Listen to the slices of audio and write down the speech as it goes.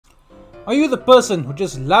Are you the person who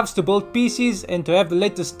just loves to build PCs and to have the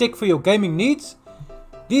latest tech for your gaming needs?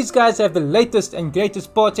 These guys have the latest and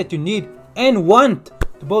greatest parts that you need and want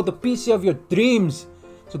to build the PC of your dreams.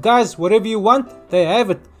 So guys, whatever you want, they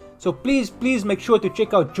have it. So please make sure to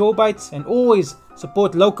check out Jawbytes and always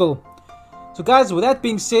support local. So guys, with that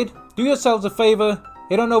being said, do yourselves a favor,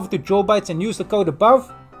 head on over to Jawbytes and use the code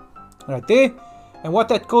above, right there. And what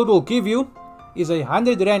that code will give you is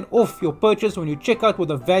 100 Rand off your purchase when you check out with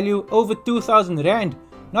a value over 2,000 Rand.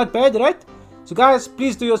 Not bad, right? So guys,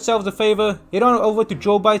 please do yourselves a favor, head on over to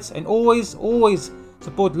Jawbytes and always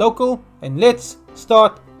support local, and let's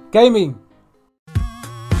start gaming.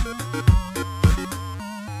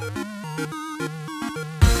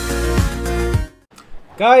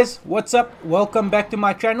 Guys, what's up? Welcome back to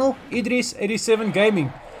my channel, Idris87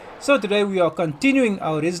 Gaming. So today we are continuing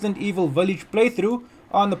our Resident Evil Village playthrough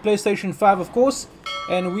on the PlayStation 5, of course,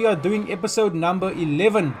 and we are doing episode number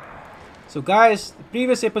 11. So guys, the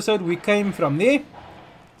previous episode we came from there,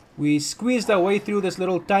 we squeezed our way through this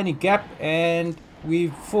little tiny gap and we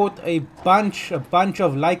fought a bunch of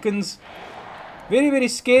Lycans. Very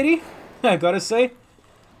scary, I gotta say.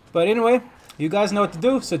 But anyway, you guys know what to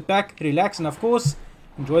do. Sit back, relax, and of course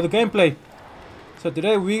enjoy the gameplay. So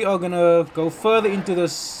today we are gonna go further into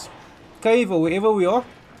this cave or wherever we are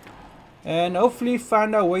and hopefully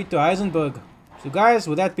find our way to Heisenberg. So guys,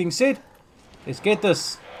 with that being said, let's get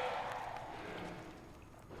this.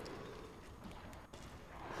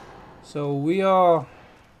 So we are,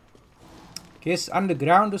 guess,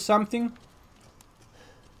 underground or something,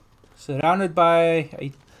 surrounded by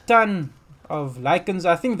a ton of Lycans.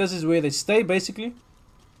 I think this is where they stay basically.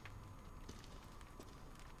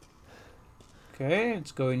 Okay,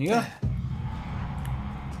 let's go in here.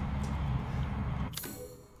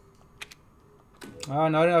 Oh,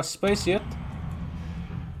 not enough space yet.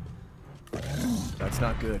 That's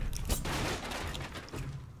not good.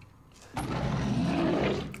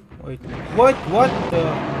 Wait, what? What the?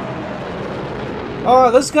 Oh,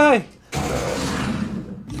 this guy!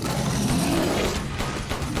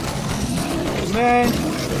 Man!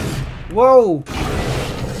 Whoa!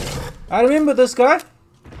 I remember this guy.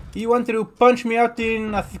 He wanted to punch me out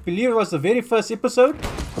in, I believe it was the very first episode.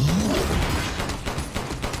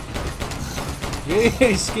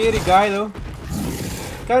 Very scary guy though.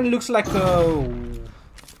 Kinda looks like a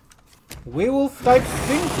werewolf type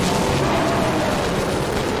thing.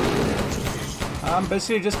 I'm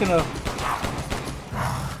basically just gonna...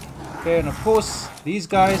 Okay, and of course, these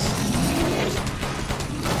guys...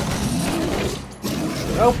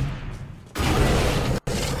 Nope.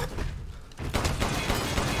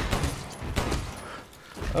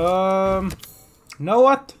 Know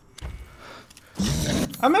what?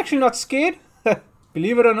 I'm actually not scared.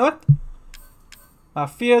 Believe it or not. My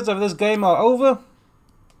fears of this game are over.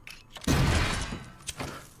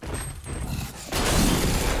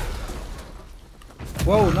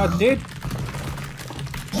 Whoa, not dead.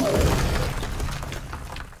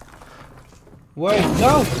 Wait,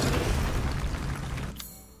 no.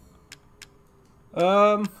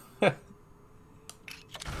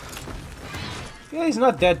 Yeah, he's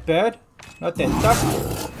not that bad. Not that tough.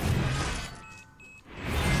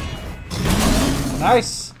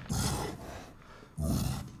 Nice.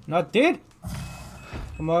 Not dead.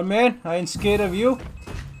 Come on, man. I ain't scared of you.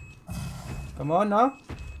 Come on now.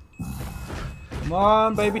 Come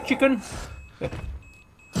on, baby chicken.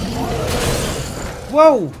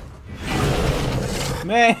 Whoa!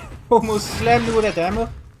 Man, almost slammed me with that hammer.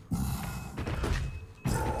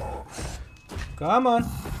 Come on.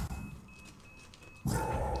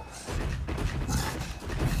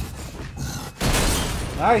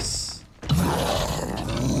 Nice.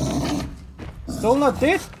 Still not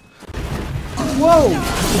dead? Whoa!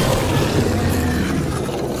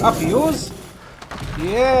 Up yours?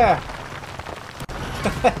 Yeah.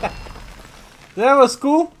 That was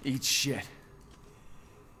cool. Eat shit.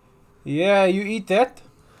 Yeah, you eat that.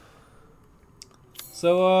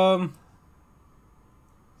 So,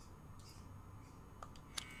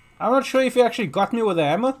 I'm not sure if he actually got me with a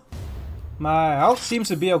hammer. My health seems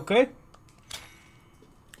to be okay.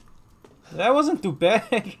 That wasn't too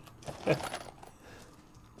bad.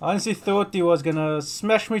 Honestly thought he was gonna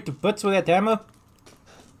smash me to bits with that hammer.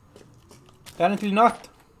 Apparently not.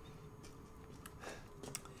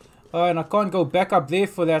 Oh, and I can't go back up there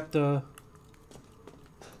for that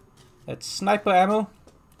that sniper ammo.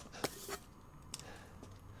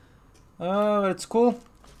 Oh, it's cool.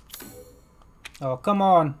 Oh, come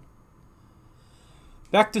on.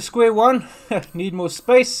 Back to square one. Need more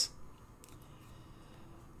space.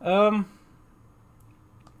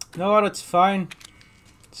 No, it's fine.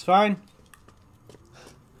 It's fine.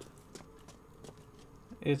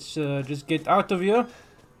 Let's just get out of here.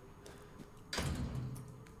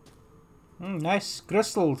 Nice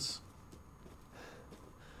crystals.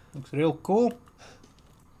 Looks real cool.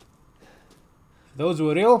 If those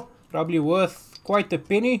were real, probably worth quite a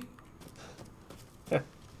penny.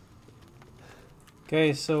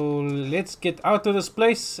 Okay, so let's get out of this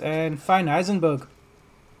place and find Heisenberg.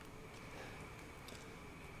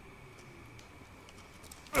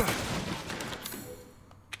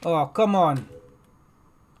 Oh, come on.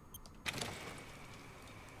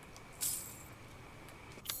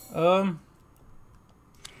 Okay,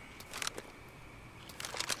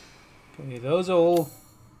 those are all.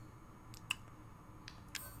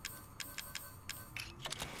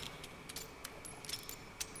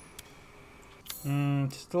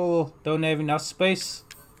 Still don't have enough space.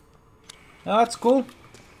 Oh, that's cool.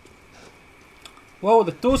 Whoa,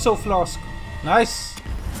 the torso flask. Nice.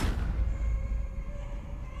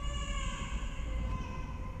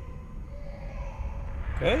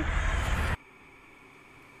 Okay.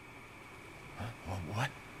 What?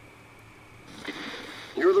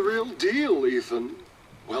 You're the real deal, Ethan.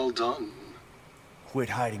 Well done. Quit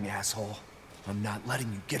hiding, asshole. I'm not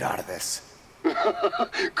letting you get out of this.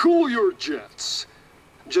 Cool your jets.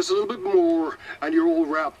 Just a little bit more, and you're all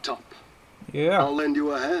wrapped up. Yeah. I'll lend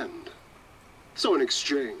you a hand. So in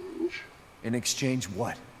exchange... In exchange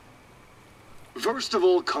what? First of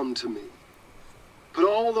all, come to me. Put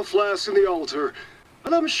all the flasks in the altar,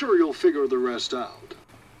 and I'm sure you'll figure the rest out.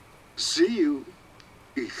 See you,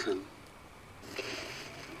 Ethan.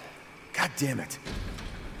 God damn it.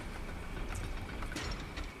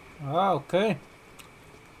 Ah, okay.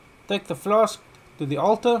 Take the flask to the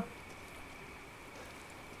altar.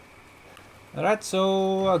 Alright,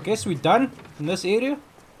 so I guess we're done in this area.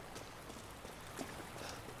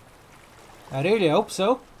 I really hope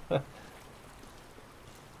so.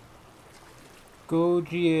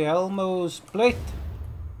 Guglielmo's plate.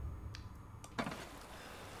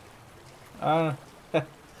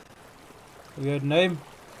 Weird name.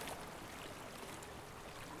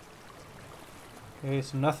 Okay,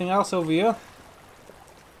 so nothing else over here.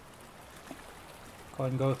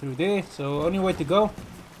 Can't go through there, so only way to go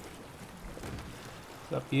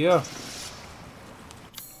is up here. Let's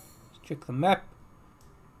check the map.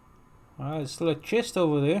 Alright, there's still a chest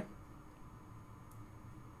over there.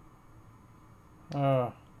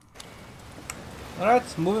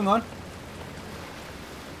 Alright, moving on.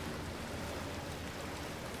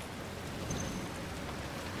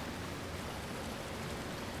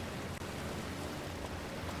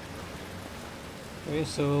 Okay,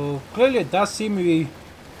 so clearly it does seem we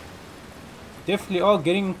definitely are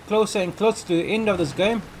getting closer and closer to the end of this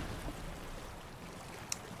game.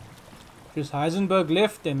 Just Heisenberg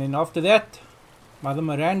left, and then after that, Mother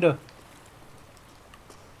Miranda.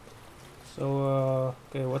 So,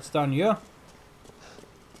 okay, what's down here?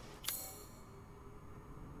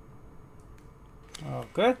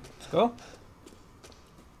 Okay, let's go.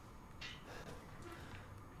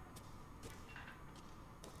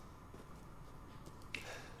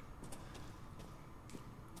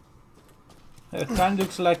 It kind of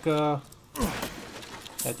looks like that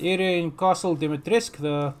area in Castle Dimitrescu,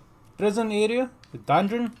 the prison area, the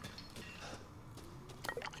dungeon.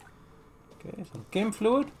 Okay, some chem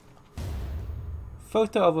fluid.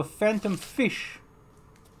 Photo of a phantom fish.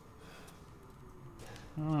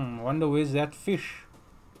 Wonder where's that fish.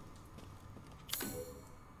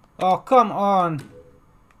 Oh, come on.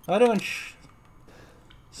 I don't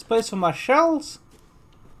space for my shells.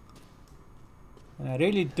 And I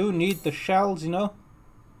really do need the shells, you know.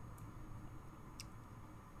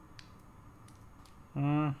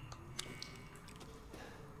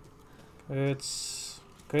 It's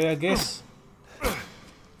okay, I guess.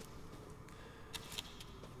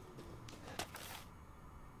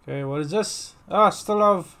 Okay, what is this? Ah, still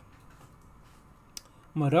have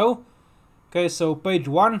Moreau. Okay, so page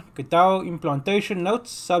 1, Katao implantation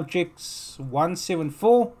notes, subjects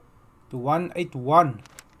 174 to 181.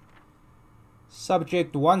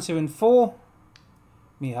 Subject 174,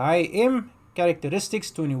 Mihai M, characteristics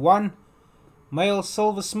 21, male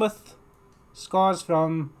silversmith, scars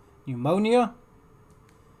from pneumonia.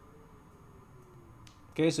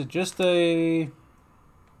 Okay, so just a...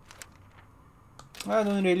 I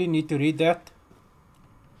don't really need to read that.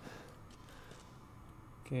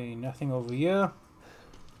 Okay, nothing over here.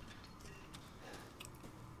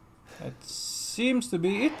 That seems to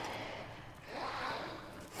be it.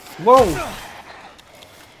 Whoa!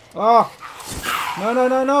 Oh! No, no,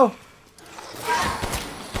 no, no!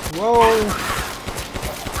 Whoa!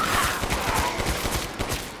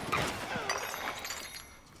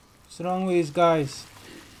 What's wrong with these guys?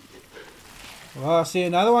 Oh, I see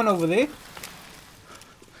another one over there.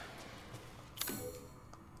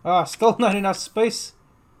 Ah, still not enough space.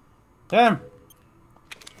 Damn.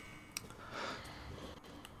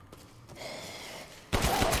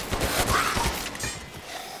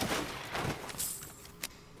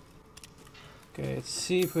 Okay, let's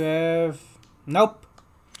see if we have... Nope.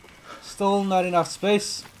 Still not enough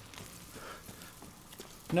space.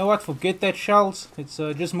 You know what? Forget that shells. Let's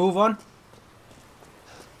just move on.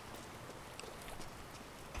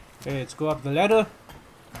 Okay, let's go up the ladder.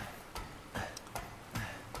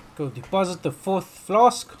 Go deposit the 4th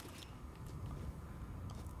flask.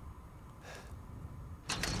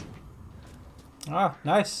 Ah,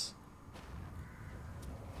 nice.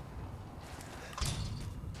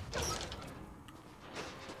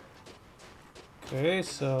 Okay,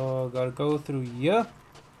 so gotta go through here.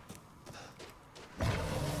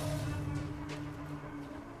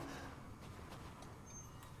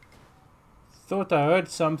 Thought I heard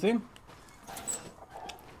something.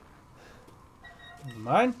 Never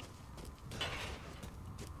mind.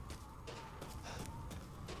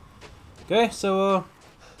 Okay, so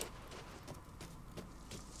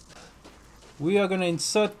we are gonna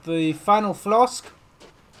insert the final flask.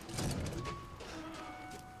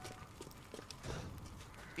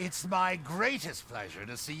 It's my greatest pleasure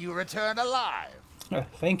to see you return alive.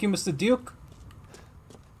 Thank you, Mr. Duke.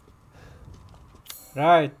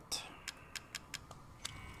 Right.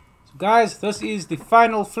 So guys, this is the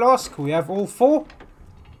final flask. We have all 4.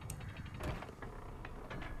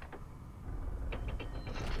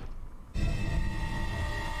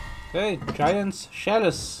 Okay, Giant's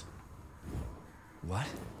Chalice. What?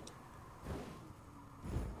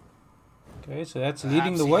 Okay, so that's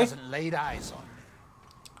leading the way. He hasn't laid eyes on me.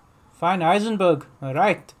 Fine, Heisenberg.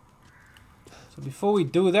 Alright. So before we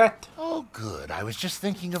do that... Oh, good. I was just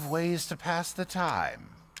thinking of ways to pass the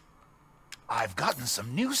time. I've gotten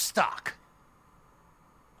some new stock.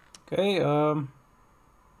 Okay,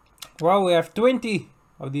 well, we have 20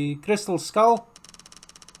 of the crystal skull.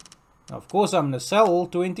 Of course, I'm gonna sell all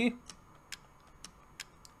 20.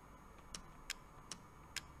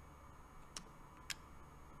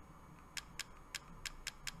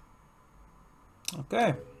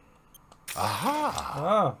 Okay. Aha!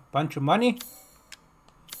 Ah, bunch of money.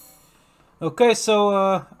 Okay,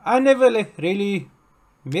 so I never really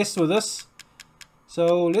messed with this.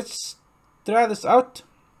 So let's try this out.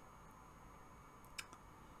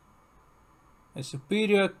 A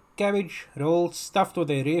superior cabbage roll stuffed with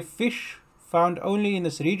a rare fish found only in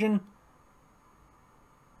this region.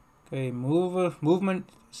 Okay, movement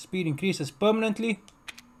speed increases permanently.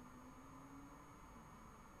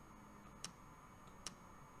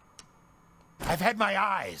 I've had my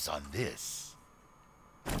eyes on this.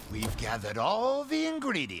 We've gathered all the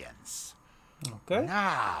ingredients. Okay,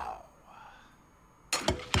 Now,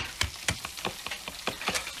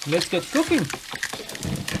 let's get cooking.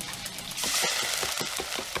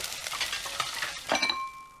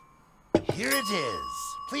 here it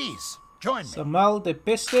is. Please, join me. Samal de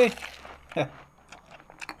peste.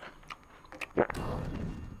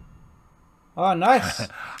 Oh, nice.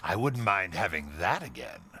 I wouldn't mind having that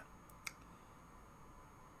again.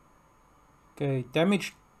 Okay,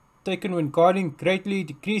 damage taken when guarding greatly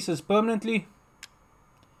decreases permanently.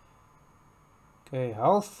 Okay,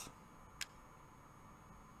 health.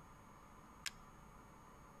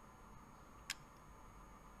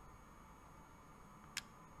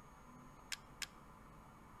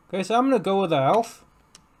 Okay, so I'm gonna go with the health.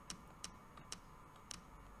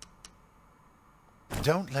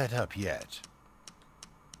 Don't let up yet.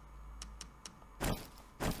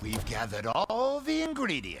 We've gathered all the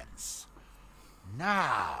ingredients.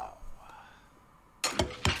 Now,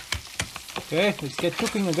 Okay, let's get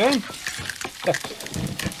cooking again.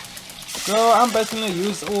 So I'm basically gonna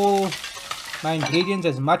use all my ingredients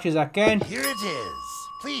as much as I can. here it is.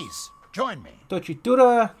 Please, join me.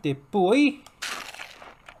 Tochitura de pui.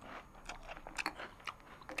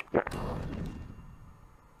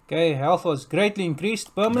 Okay, health was greatly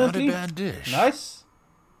increased permanently. Not a bad dish. Nice.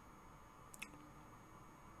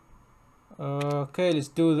 Okay, let's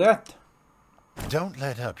do that. Don't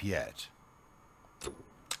let up yet.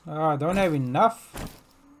 I don't have enough.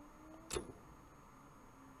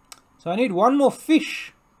 So I need one more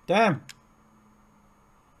fish. Damn.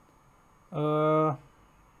 Okay,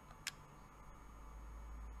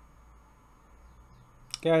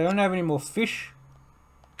 I don't have any more fish.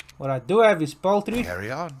 What I do have is poultry. Carry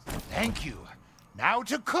on. Thank you. Now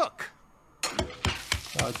to cook.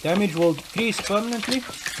 Damage will decrease permanently.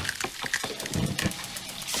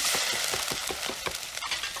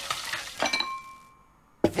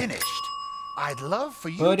 Finished. I'd love for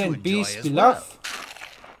you Bird to and enjoy beast as beloved.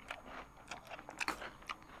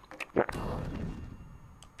 well.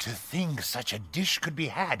 To think such a dish could be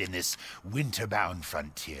had in this winter-bound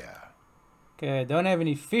frontier. Okay, I don't have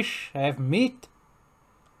any fish. I have meat.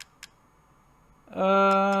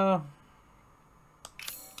 Okay.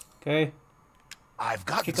 I've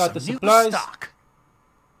got Check some out the new supplies. stock.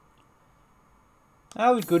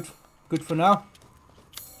 Ah, we're good. Good for now.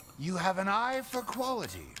 You have an eye for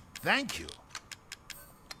quality. Thank you.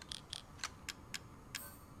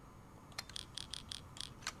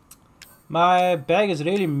 My bag is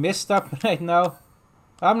really messed up right now.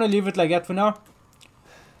 I'm gonna leave it like that for now.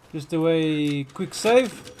 Just do a quick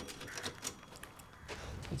save.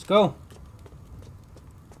 Let's go.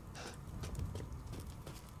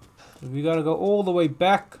 So we gotta go all the way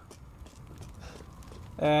back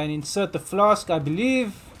and insert the flask, I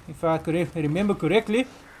believe, if I could remember correctly.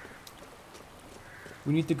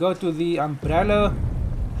 We need to go to the umbrella.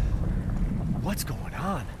 What's going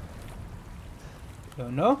on?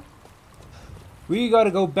 Don't know. We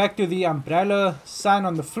gotta go back to the umbrella sign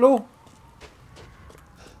on the floor.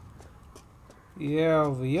 Yeah,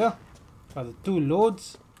 over here are the two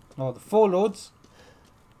lords, or the four lords.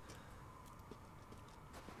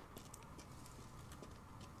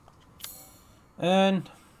 And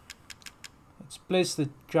let's place the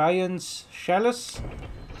giant's chalice.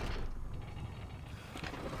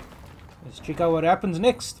 Let's check out what happens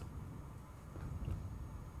next.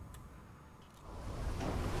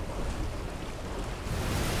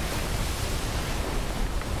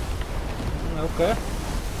 Okay.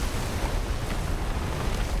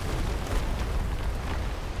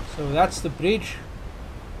 So that's the bridge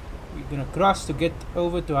we're gonna cross to get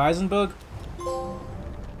over to Heisenberg.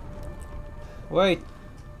 Wait.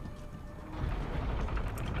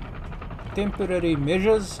 Temporary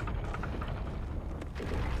measures.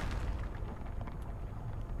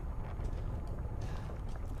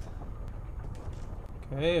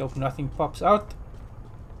 Okay, hope nothing pops out.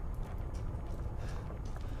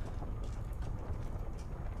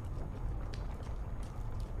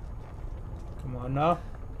 Come on now.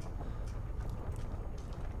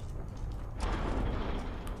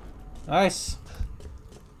 Nice.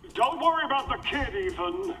 Don't worry about the kid,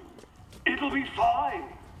 Ethan. It'll be fine.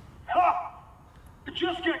 Ha!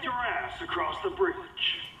 Just get your ass across the bridge.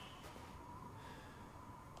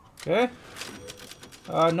 Okay.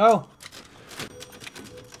 No.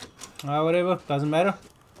 Whatever, doesn't matter.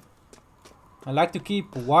 I like to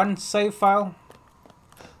keep one save file,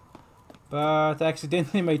 but I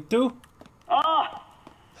accidentally made two. Ah!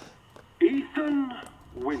 Ethan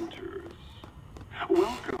Winters.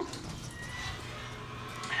 Welcome.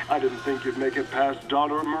 I didn't think you'd make it past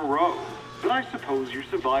Daughter Moreau, but I suppose you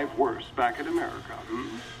survived worse back in America,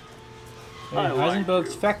 hmm? Hey, I like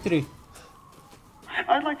Heisenberg's you. factory.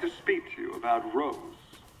 I'd like to speak to you about Rose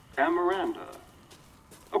and Miranda.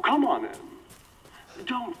 Oh, come on in.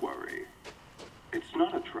 Don't worry. It's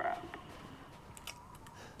not a trap.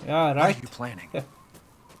 Yeah, What right. are you planning? It's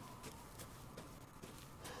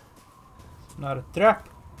not a trap.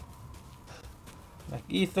 Like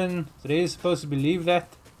Ethan is really supposed to believe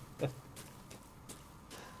that.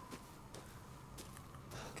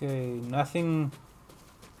 Okay, nothing.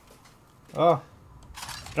 Oh,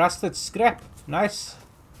 rusted scrap. Nice.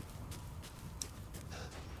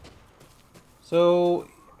 So,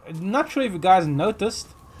 I'm not sure if you guys noticed.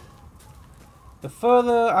 The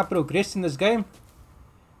further I progressed in this game,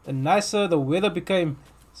 the nicer the weather became.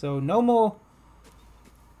 So no more,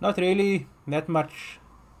 not really that much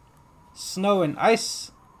snow and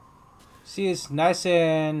ice. See, it's nice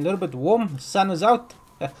and a little bit warm. The sun is out.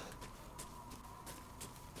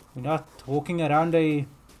 We're not walking around a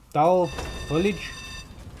dull village.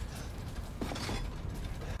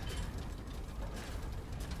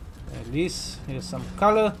 At least there's some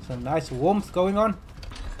color, some nice warmth going on.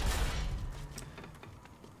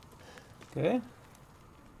 Okay.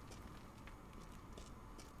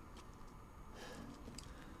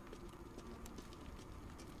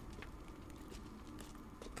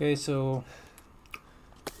 Okay, so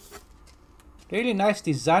really nice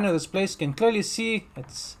design of this place. You can clearly see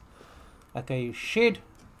it's like a shed,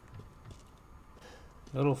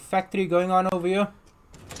 little factory going on over here.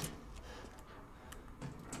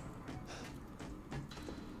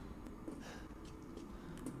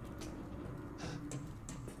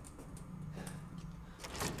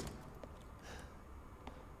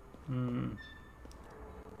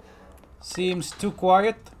 Seems too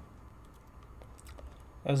quiet,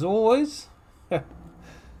 as always.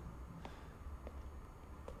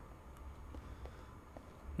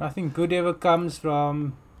 Nothing good ever comes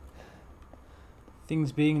from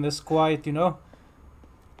things being this quiet, you know.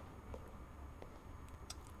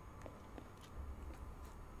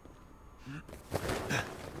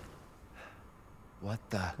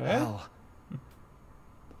 the Okay. hell?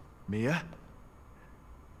 Mia?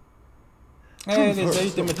 Hey, there's Lady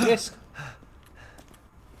Dimitrescu.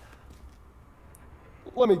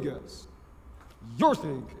 Let me guess. You're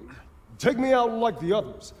thinking, take me out like the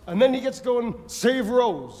others, and then he gets to go and save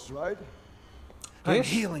Rose, right? I'm Yes.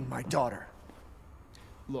 healing my daughter.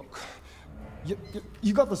 Look,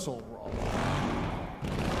 you got this all wrong.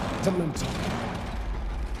 Mental.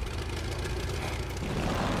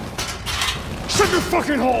 Shut your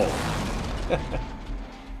fucking hole!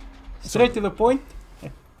 Straight to the point.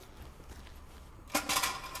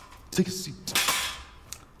 Take a seat.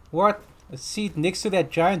 What? A seat next to that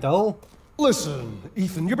giant hole? Listen,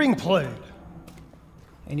 Ethan, you're being played. And he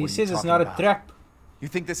What are you says it's talking not a about? trap. You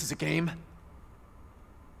think this is a game?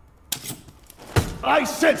 I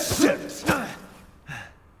said sit!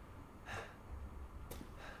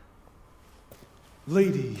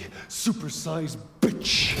 Lady, supersized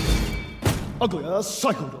bitch. Ugly ass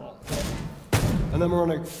psycho doll. An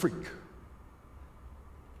embryonic freak.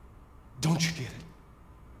 Don't you get it?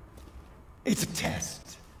 It's a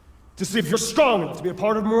test. To see if you're strong enough to be a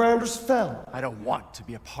part of Miranda's family. I don't want to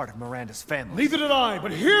be a part of Miranda's family. Neither did I,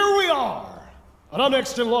 but here we are. And I'm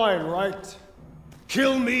next in line, right?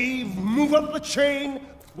 Kill me, move up the chain.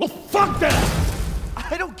 Well, fuck that!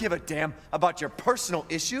 I don't give a damn about your personal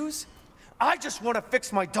issues. I just want to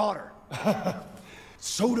fix my daughter.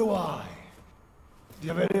 So do I. Do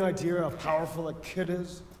you have any idea how powerful that kid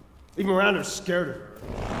is? Even Miranda's scared of her.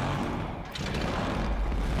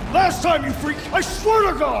 Last time, you freak, I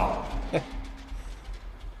swear to God!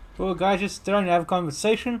 Poor guy just trying to have a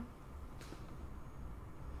conversation.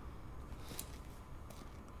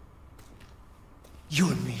 You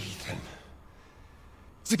and me, Ethan.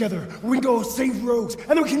 Together, we can go save Rose, and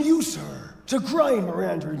then we can use her to grind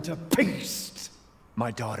Miranda into paste.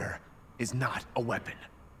 My daughter is not a weapon.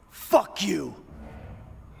 Fuck you!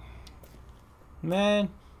 Man.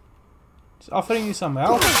 Just offering you some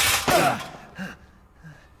help.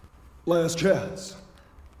 Last chance.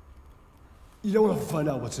 You don't want to find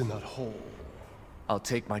out what's in that hole. I'll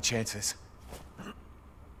take my chances.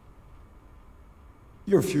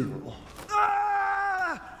 Your funeral.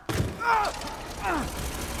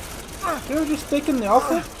 They're just taking the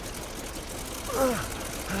offer.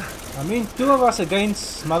 I mean, two of us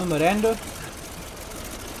against Mother Miranda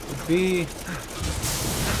would be...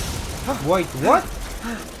 Wait, what?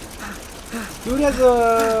 Dude has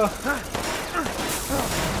a...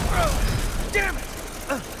 Damn it!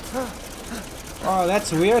 Oh,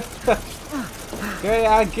 that's weird. Okay,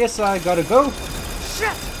 I guess I gotta go.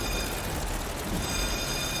 Shit!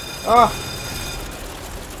 Oh.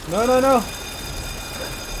 No, no, no.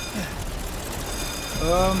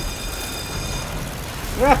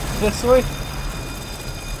 Yeah, this way.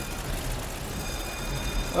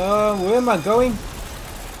 Where am I going?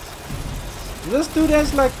 This dude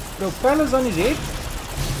has like propellers on his head.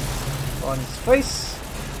 On his face.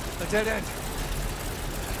 A dead end.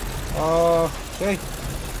 Okay.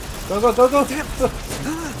 Go, go, go, go.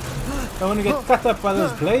 I want to get cut up by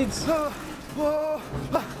those blades.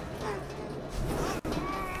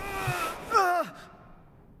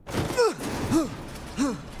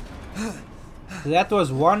 That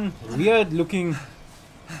was one weird looking...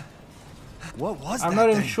 What was I'm that not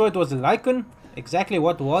even thing? sure it was a Lycan. Exactly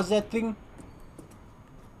what was that thing?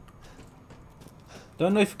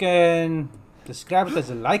 Don't know if you can describe it as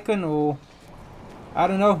a Lycan or... I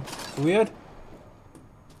don't know. It's weird.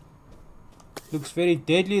 Looks very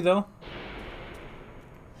deadly though.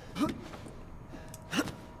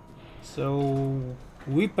 So...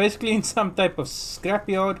 we're basically in some type of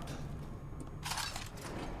scrapyard.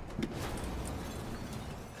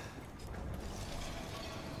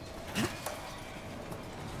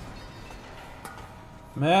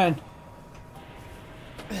 Man,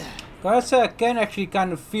 gotta say I can actually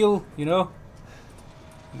kind of feel, you know,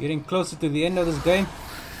 getting closer to the end of this game.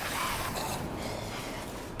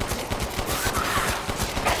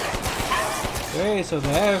 Okay, so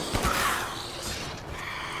they have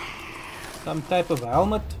some type of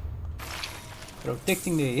helmet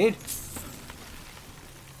protecting their head.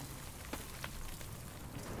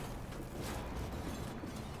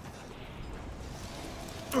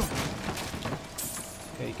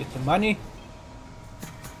 Okay, get the money.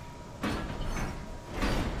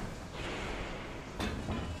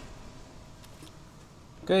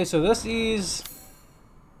 Okay, so this is...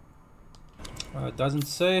 it doesn't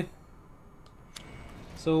say.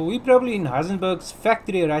 So we're probably in Heisenberg's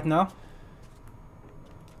factory right now.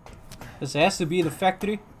 This has to be the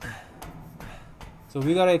factory. So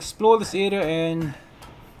we gotta explore this area and...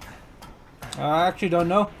 I actually don't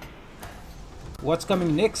know what's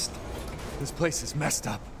coming next. This place is messed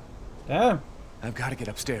up. Damn. I've got to get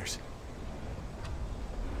upstairs.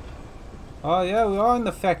 Oh yeah, we are in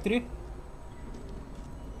the factory.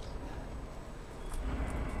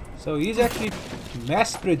 So he's actually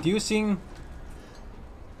mass producing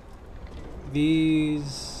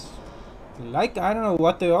these, like, I don't know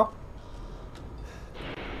what they are,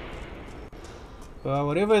 but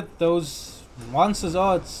whatever those monsters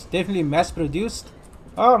are, it's definitely mass produced.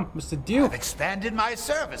 Oh, Mr. Duke. I've expanded my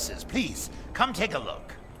services. Please, come take a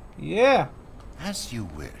look. Yeah. As you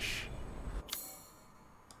wish.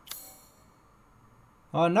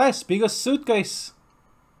 Oh, nice. Bigger suitcase.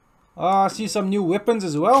 Oh, I see some new weapons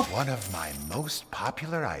as well. One of my most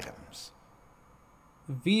popular items.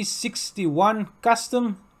 V61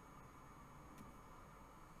 custom.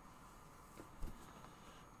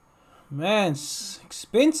 Man, it's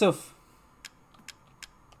expensive.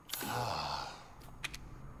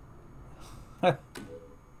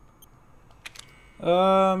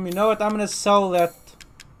 You know what? I'm gonna sell that.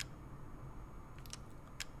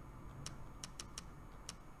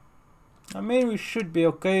 I mean, we should be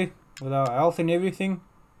okay with our health and everything.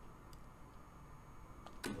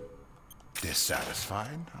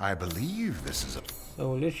 Dissatisfied? I believe this is a...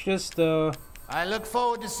 So let's just I look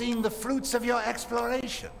forward to seeing the fruits of your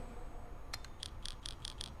exploration.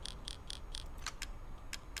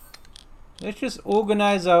 let's just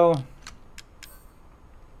organize our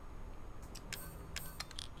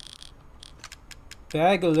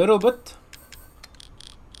bag a little bit.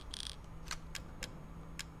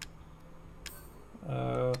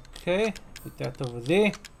 Okay, put that over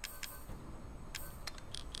there.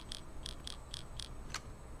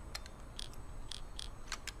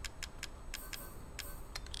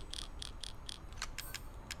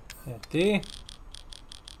 That there.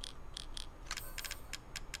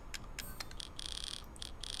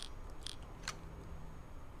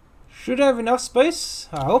 Should have enough space,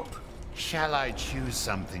 I hope. Shall I choose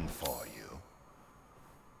something for you?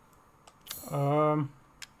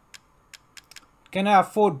 Can I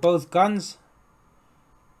afford both guns?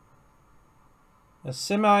 A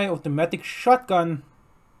semi-automatic shotgun.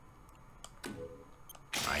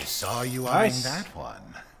 I saw you eyeing Nice. that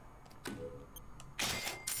one.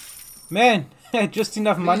 Man, just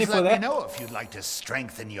enough money Please for let that. me know if you'd like to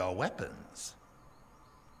strengthen your weapons.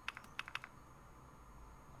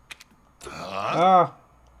 Ah.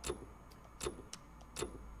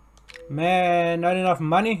 Man, not enough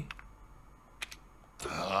money.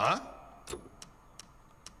 Huh?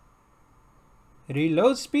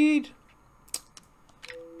 Reload speed.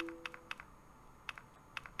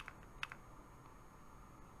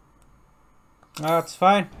 Ah, it's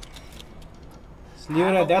fine. Let's leave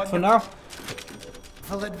it at that for now.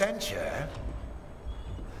 Full adventure.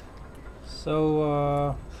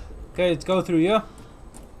 So, okay, let's go through here.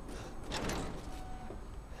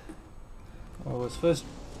 Oh, let's first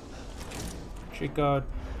check out.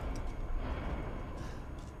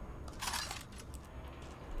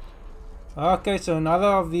 Okay, so another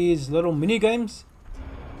of these little mini games.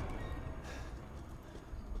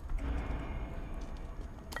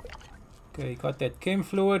 Okay, got that chem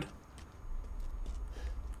fluid.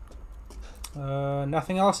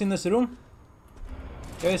 Nothing else in this room.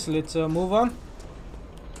 Okay, so let's move on.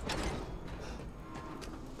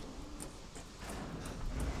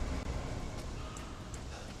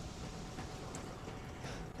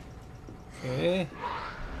 Okay.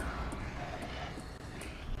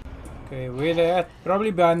 Okay, where they at?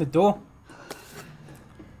 Probably behind the door.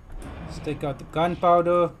 Let's take out the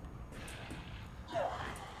gunpowder.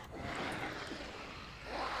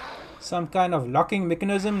 Some kind of locking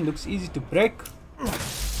mechanism. Looks easy to break.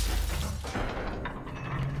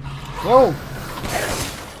 Whoa!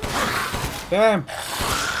 Damn!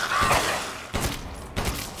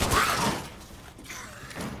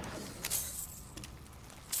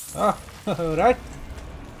 Ah, alright.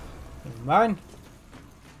 Never mind.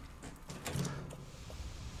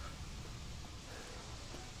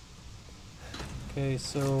 Okay,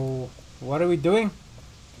 so what are we doing?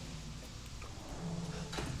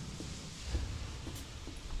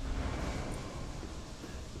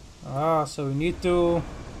 Ah, so we need to...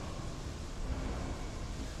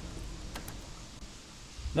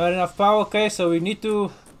 Not enough power, okay, so we need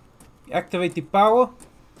to activate the power.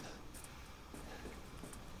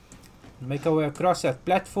 Make our way across that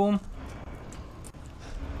platform.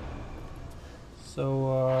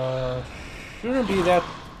 So, shouldn't be that...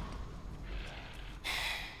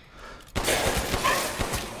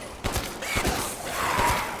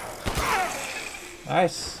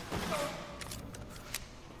 Nice.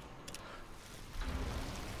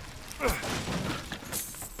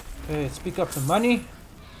 Okay, let's pick up the money.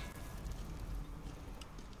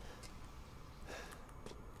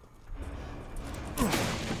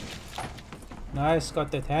 Nice, got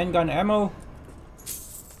that handgun ammo.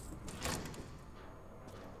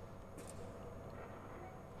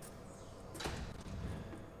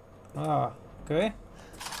 Ah, okay.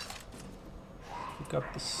 Pick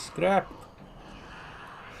up the scrap.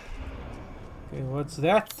 Okay, what's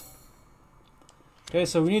that? Okay,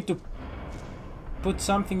 so we need to put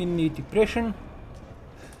something in the depression.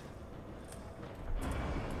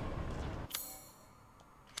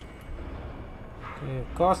 Okay,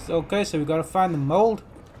 cost. Okay, so we gotta find the mold.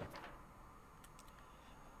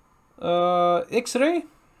 X-ray.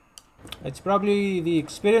 It's probably the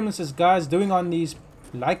experiments this guy's doing on these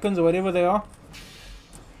Lycans or whatever they are.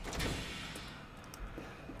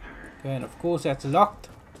 Okay, and of course that's locked.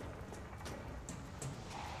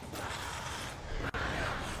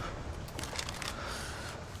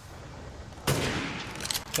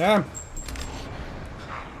 Damn.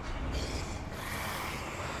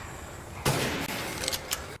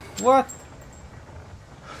 What?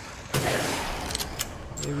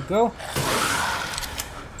 There we go.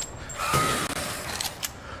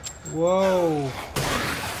 Whoa.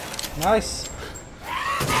 Nice.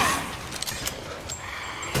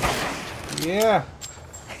 Yeah.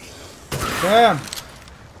 Damn.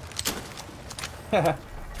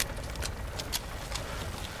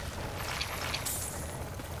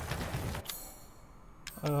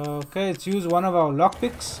 Okay, let's use one of our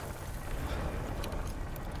lockpicks.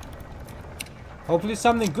 Hopefully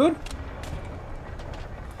something good.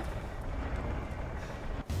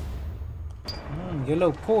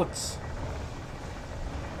 Yellow quartz.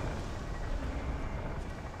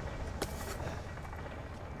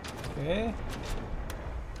 Okay.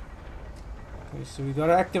 Okay, so we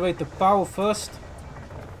gotta activate the power first.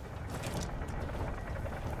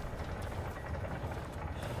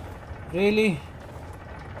 Really?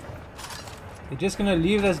 You're just gonna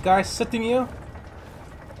leave this guy sitting here?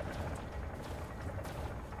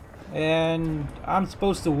 And I'm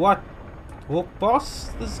supposed to what? Walk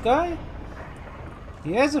past this guy?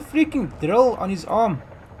 He has a freaking drill on his arm.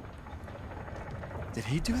 Did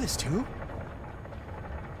he do this too?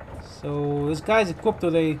 So this guy's equipped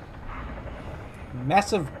with a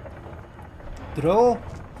massive drill.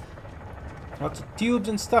 Lots of tubes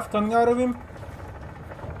and stuff coming out of him.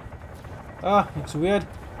 Ah, it's weird.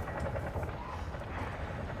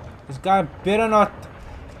 This guy better not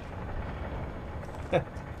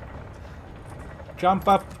jump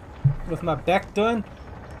up with my back turned.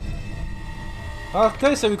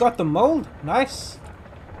 Okay, so we got the mold. Nice.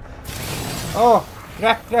 Oh,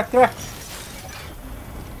 crack, crack, crack.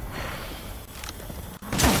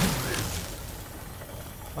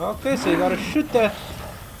 Okay, so you gotta shoot that.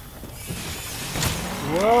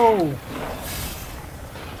 Whoa.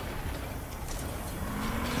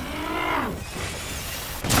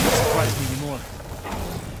 That surprised me anymore.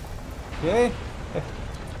 Okay.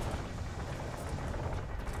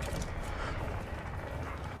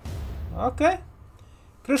 Okay.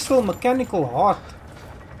 Crystal mechanical heart.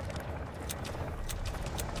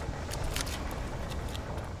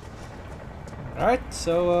 Alright,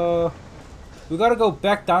 so we gotta go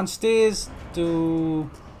back downstairs to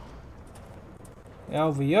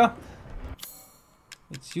over here.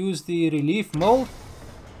 Let's use the relief mold,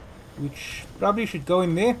 which probably should go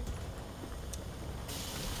in there.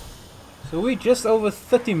 So we're just over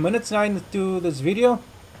 30 minutes now into this video.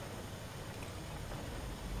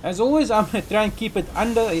 As always, I'm going to try and keep it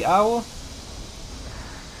under an hour.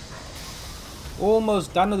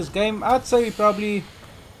 Almost done with this game. I'd say we probably...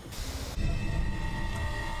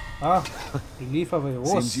 relief of a horse.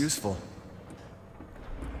 Seems useful.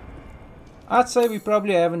 I'd say we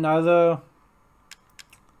probably have another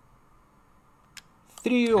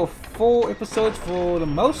 3 or 4 episodes for the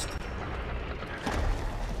most.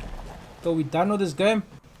 So we're done with this game.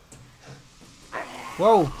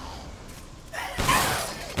 Whoa.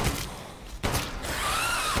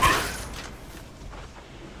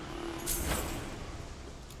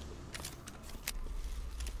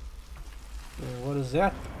 What is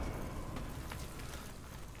that?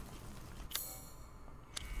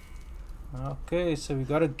 Okay, so we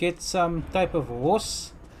gotta get some type of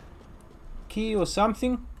horse key or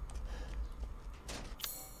something.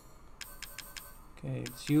 Okay,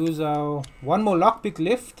 let's use our one more lockpick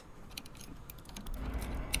left.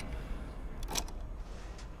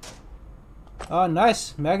 Oh,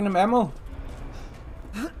 nice, magnum ammo.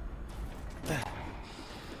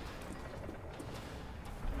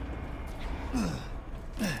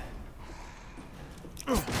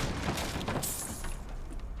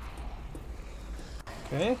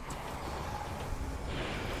 Okay.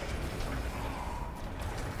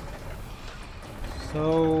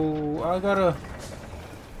 So I gotta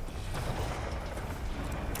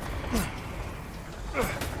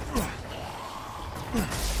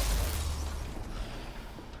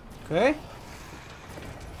Okay.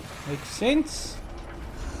 Makes sense.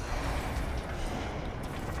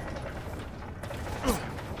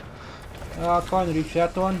 I can't reach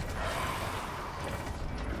that one.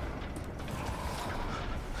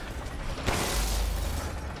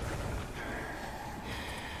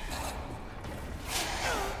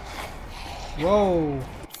 Whoa.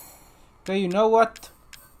 Okay, you know what?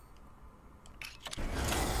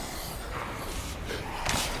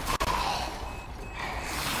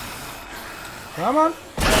 Come on.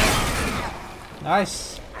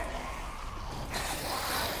 Nice.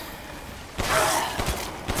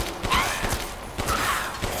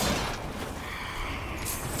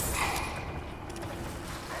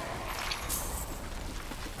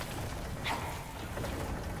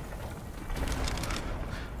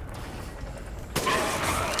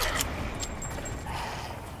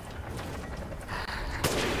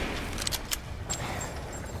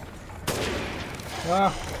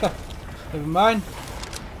 Ah, never mind.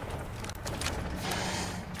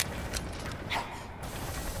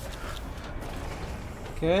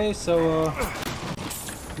 Okay, so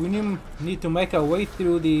we need to make our way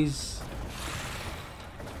through these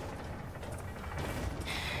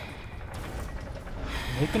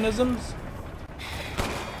mechanisms.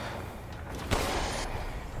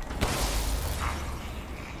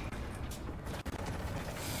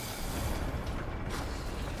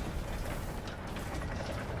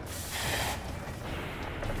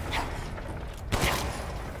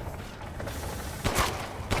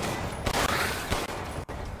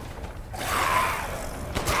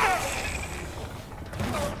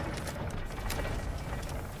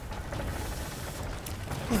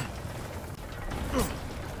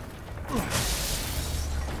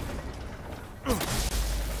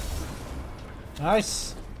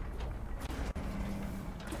 Nice.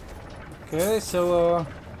 Okay, so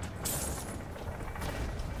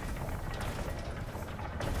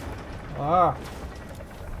ah.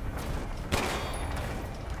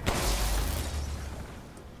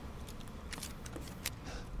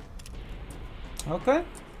 Okay.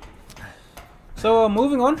 So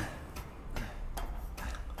moving on.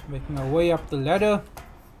 Making our way up the ladder.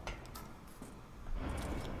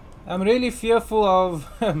 I'm really fearful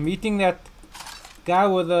of meeting that guy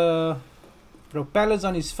with the propellers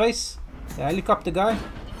on his face, the helicopter guy.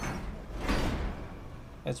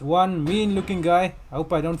 That's one mean looking guy. I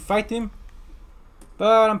hope I don't fight him,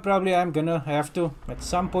 but I'm probably gonna have to at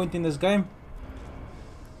some point in this game.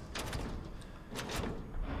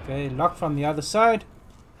 Okay, lock from the other side.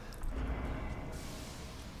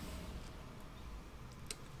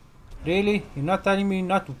 Really? You're not telling me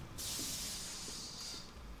not to?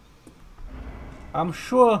 I'm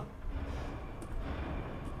sure.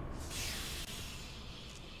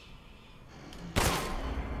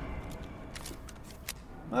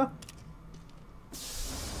 Huh?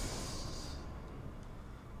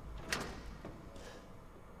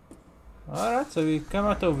 Alright, so we come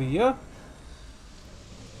out over here.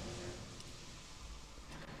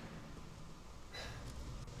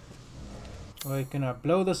 Wait, can I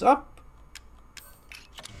blow this up?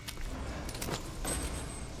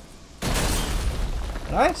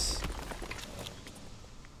 Nice.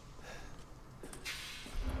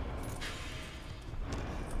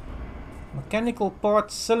 Mechanical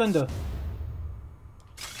parts cylinder.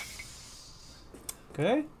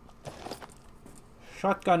 Okay.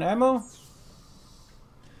 Shotgun ammo.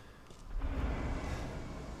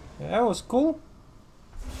 Yeah, that was cool.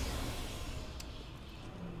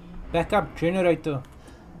 Backup generator.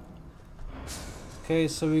 Okay,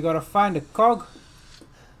 so we gotta find a cog.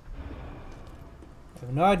 I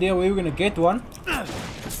have no idea where we're gonna get one.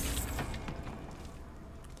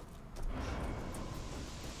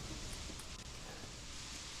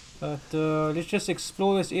 But let's just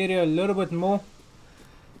explore this area a little bit more.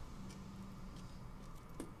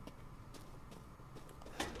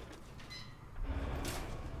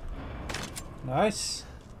 Nice.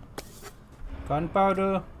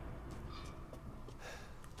 Gunpowder.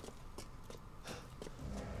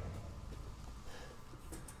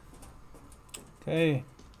 Okay.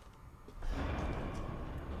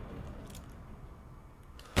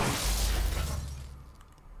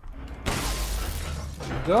 There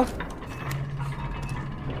we go.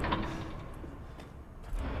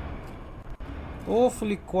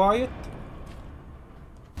 Awfully quiet.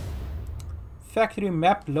 Factory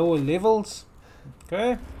map, lower levels.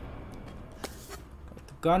 Okay. Got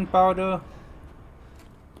the gunpowder.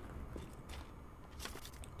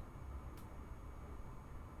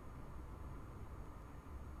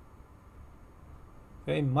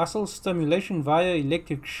 Okay, muscle stimulation via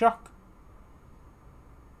electric shock.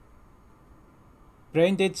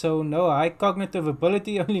 brain dead, so no, high cognitive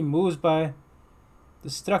ability, only moves by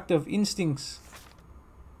destructive instincts.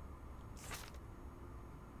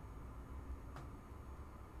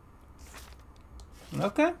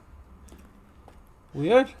 Okay.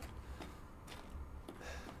 Weird.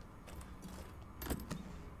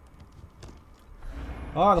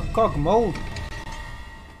 Oh, the cog mold.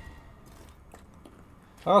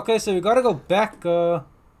 Okay, so we gotta go back. Believe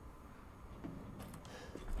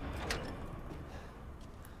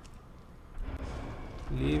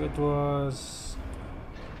it was...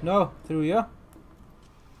 No, through here.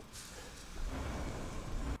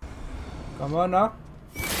 Come on now.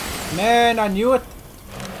 Man, I knew it.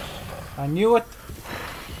 I knew it.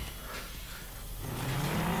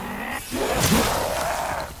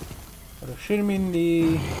 Gotta shoot him in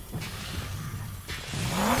the...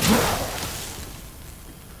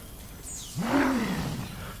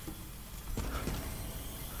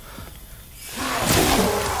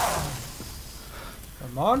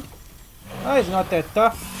 Come on. Oh, he's not that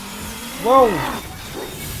tough. Whoa.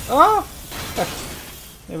 Oh.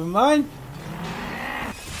 Never mind.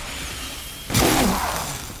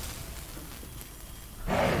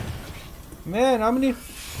 Man, how many...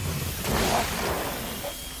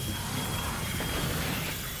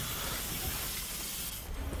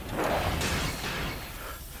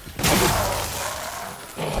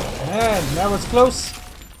 Man, that was close.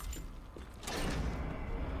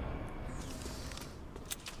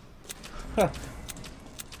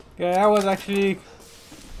 Okay, that was actually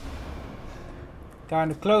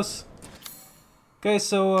kind of close. Okay,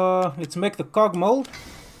 so let's make the cog mold.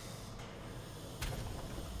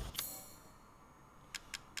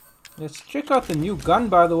 Let's check out the new gun,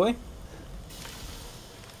 by the way.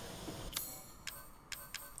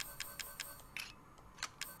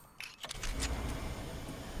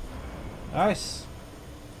 Nice.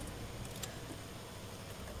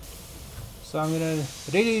 So I'm gonna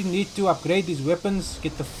really need to upgrade these weapons,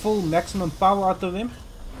 get the full maximum power out of them.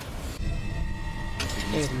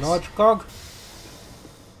 Okay, large cog.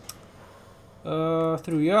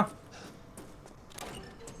 Through here.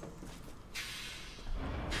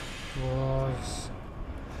 Was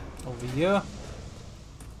over here.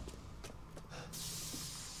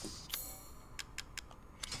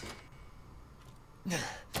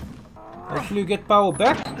 Hopefully you get power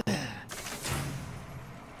back.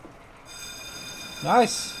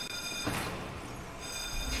 Nice.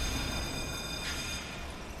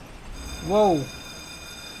 Whoa.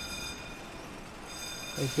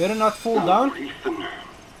 They better not fall down. Ethan,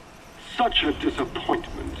 such a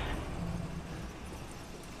disappointment.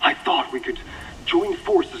 I thought we could join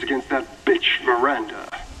forces against that bitch Miranda.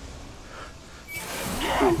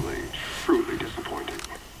 Truly, truly disappointing.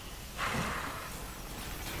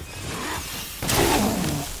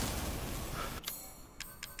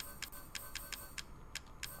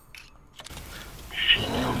 She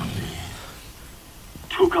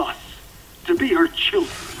took us to be her children.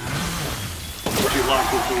 She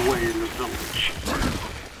locked us away in the village.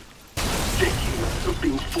 Decades of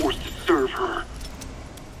being forced to serve her.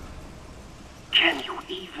 Can you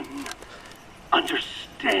even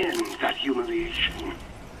understand that humiliation?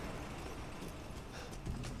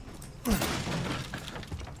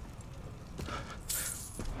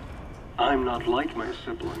 I'm not like my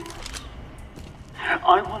siblings.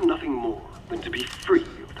 I want nothing more than to be free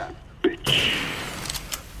of that bitch.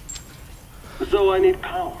 So I need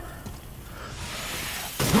power.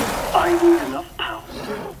 I need enough power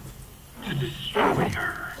to destroy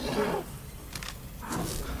her.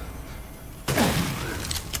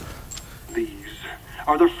 These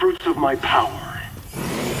are the fruits of my power.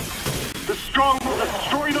 The strong will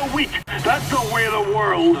destroy the weak. That's the way of the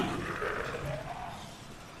world.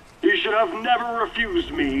 You should have never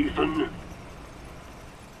refused me, Ethan.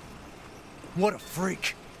 What a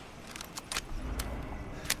freak.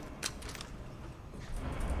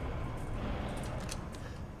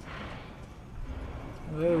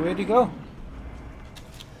 Where'd he go?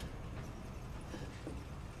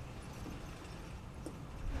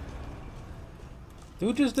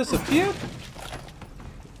 Dude just disappeared?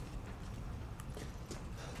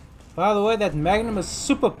 By the way, that Magnum is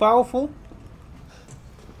super powerful.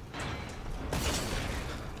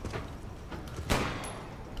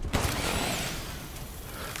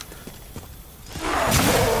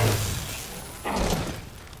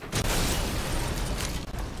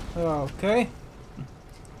 Okay.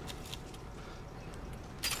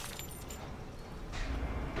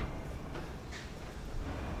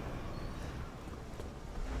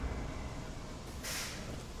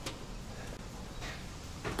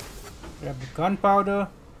 Grab the gunpowder.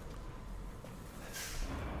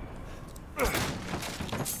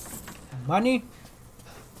 money.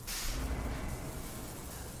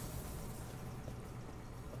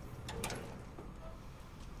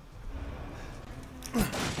 Okay,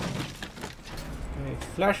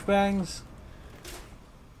 flashbangs.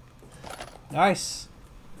 Nice.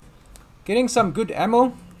 Getting some good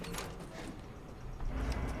ammo.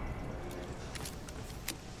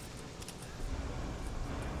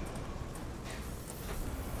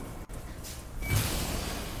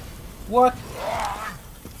 What?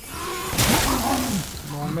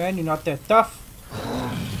 Come on, man, you're not that tough.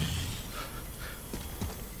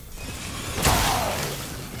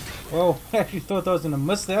 Whoa, I actually thought I was gonna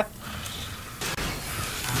miss that.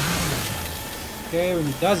 Okay, when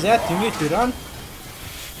he does that, you need to run.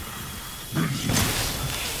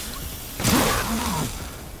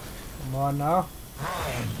 Come on now.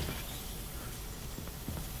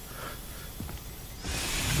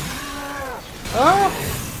 Ah!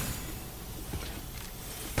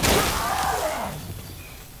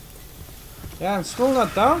 Yeah, I'm still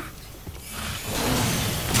not down.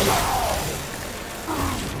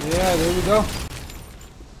 Yeah, there we go.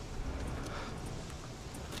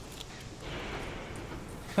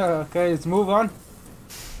 Okay, let's move on.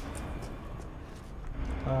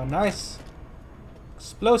 Nice.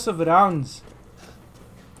 Explosive rounds.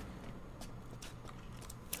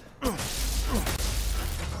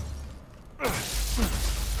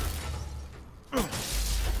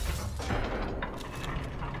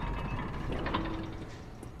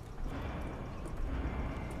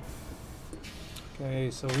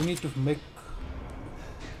 Okay, so we need to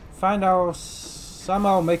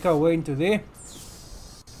somehow make our way into there.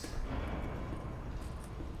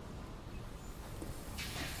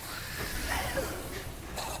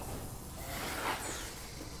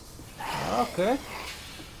 Okay.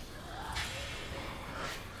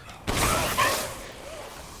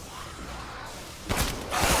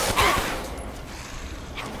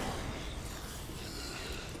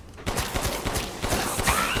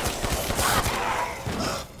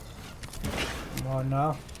 Come on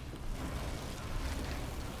now.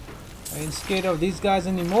 I ain't scared of these guys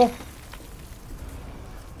anymore.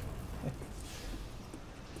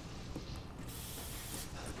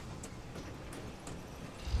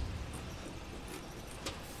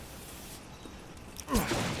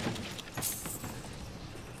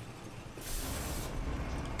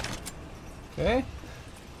 Okay.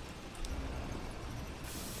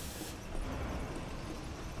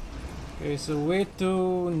 Okay, so where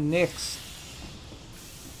to next?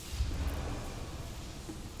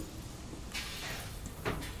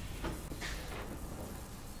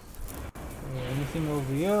 Anything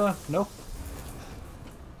over here? Nope.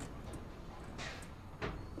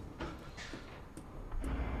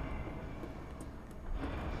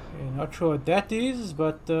 Okay, not sure what that is,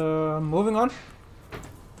 but moving on.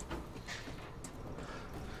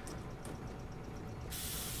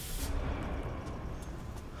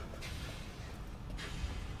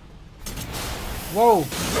 Whoa!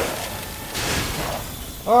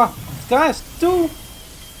 Oh, this guy has two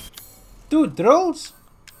drills?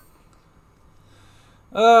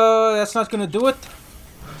 That's not gonna do it.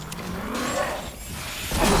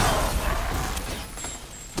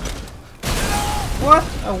 What?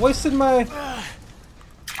 I wasted my...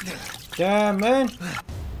 Damn, man.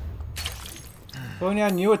 If only I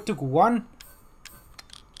knew it took one.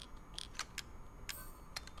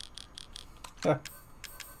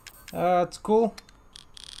 That's cool.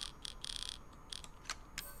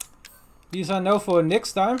 These I know for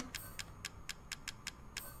next time.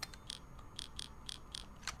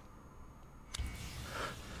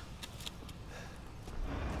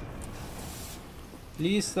 At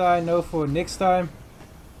least I know for next time.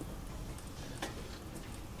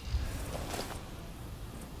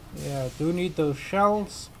 Yeah, I do need those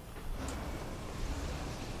shells.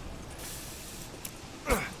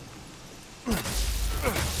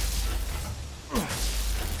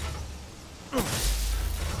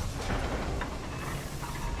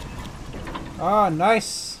 Ah,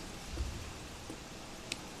 nice.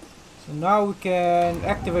 So now we can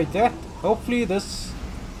activate that. Hopefully this...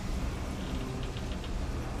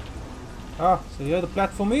 Ah, so here the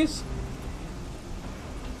platform is.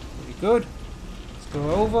 Pretty good. Let's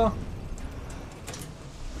go over.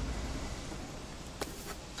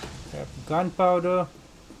 Grab gunpowder.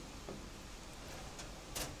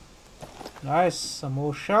 Nice, some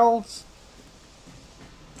more shells.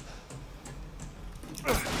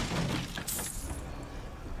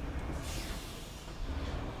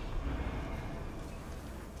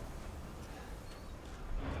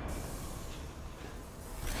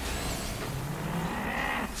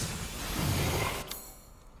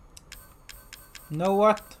 You know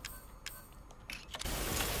what?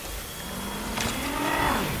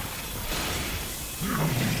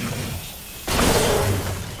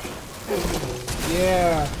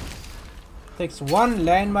 Yeah. Takes one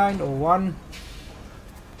landmine or one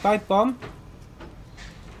pipe bomb.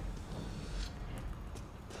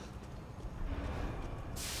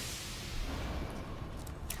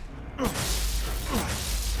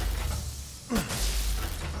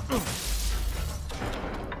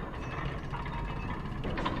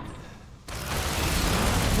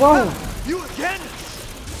 Whoa! You again?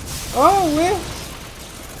 Oh, where?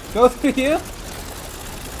 Go through here?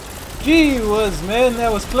 Gee whiz, man,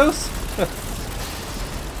 that was close.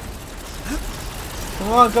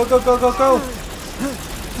 Come on, go, go, go, go, go!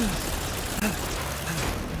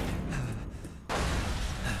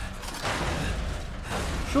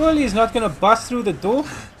 Surely he's not gonna bust through the door.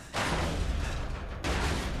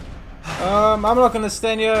 I'm not gonna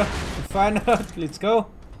stand here to find out. Let's go.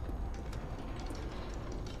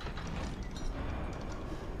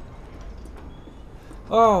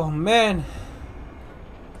 Oh man,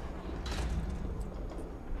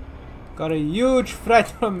 got a huge fright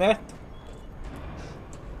from that.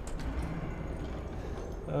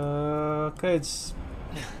 Okay, let's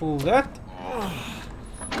pull that.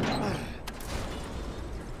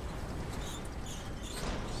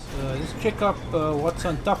 So let's check up what's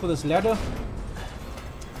on top of this ladder.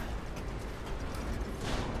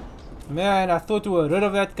 Man, I thought we were rid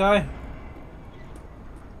of that guy.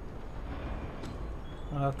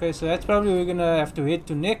 Okay, so that's probably we're gonna have to head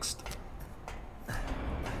to next.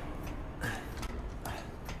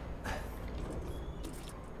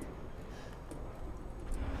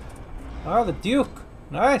 Ah, the Duke.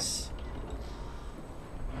 Nice.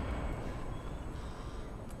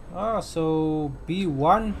 Ah, so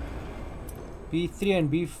B1, B3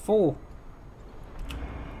 and B4.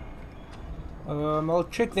 I'll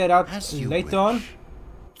check that out later on.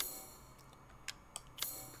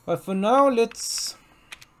 But for now, let's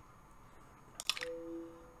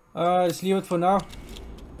leave it for now.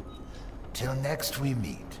 Till next we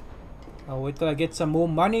meet. I'll wait till I get some more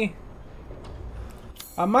money.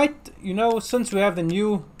 I might, you know, since we have the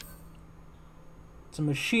new, it's a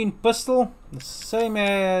machine pistol, the same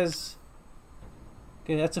as,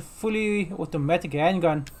 okay, that's a fully automatic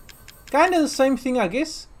handgun. Kind of the same thing, I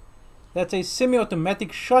guess. That's a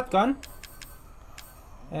semi-automatic shotgun.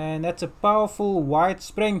 And that's a powerful wide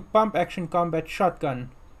spraying pump action combat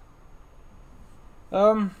shotgun.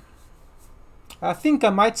 I think I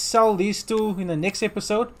might sell these two in the next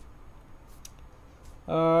episode.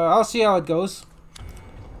 I'll see how it goes.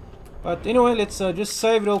 But anyway, let's just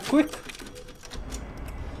save real quick.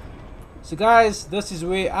 So guys, this is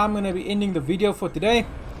where I'm going to be ending the video for today.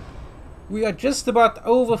 We are just about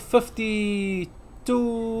over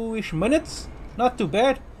 52-ish minutes. Not too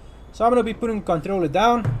bad. So I'm going to be putting the controller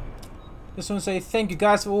down. Just want to say thank you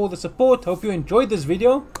guys for all the support. Hope you enjoyed this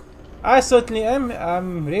video. I certainly am.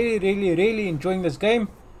 I'm really enjoying this game.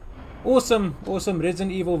 Awesome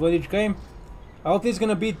Resident Evil Village game. I hope there's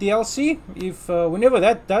gonna be DLC if whenever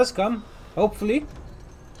that does come, hopefully.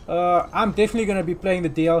 I'm definitely gonna be playing the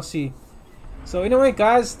DLC. So anyway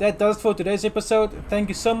guys, that does it for today's episode. Thank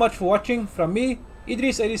you so much for watching. From me,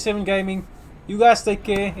 Urias 87 Gaming. You guys take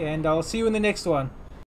care and I'll see you in the next one.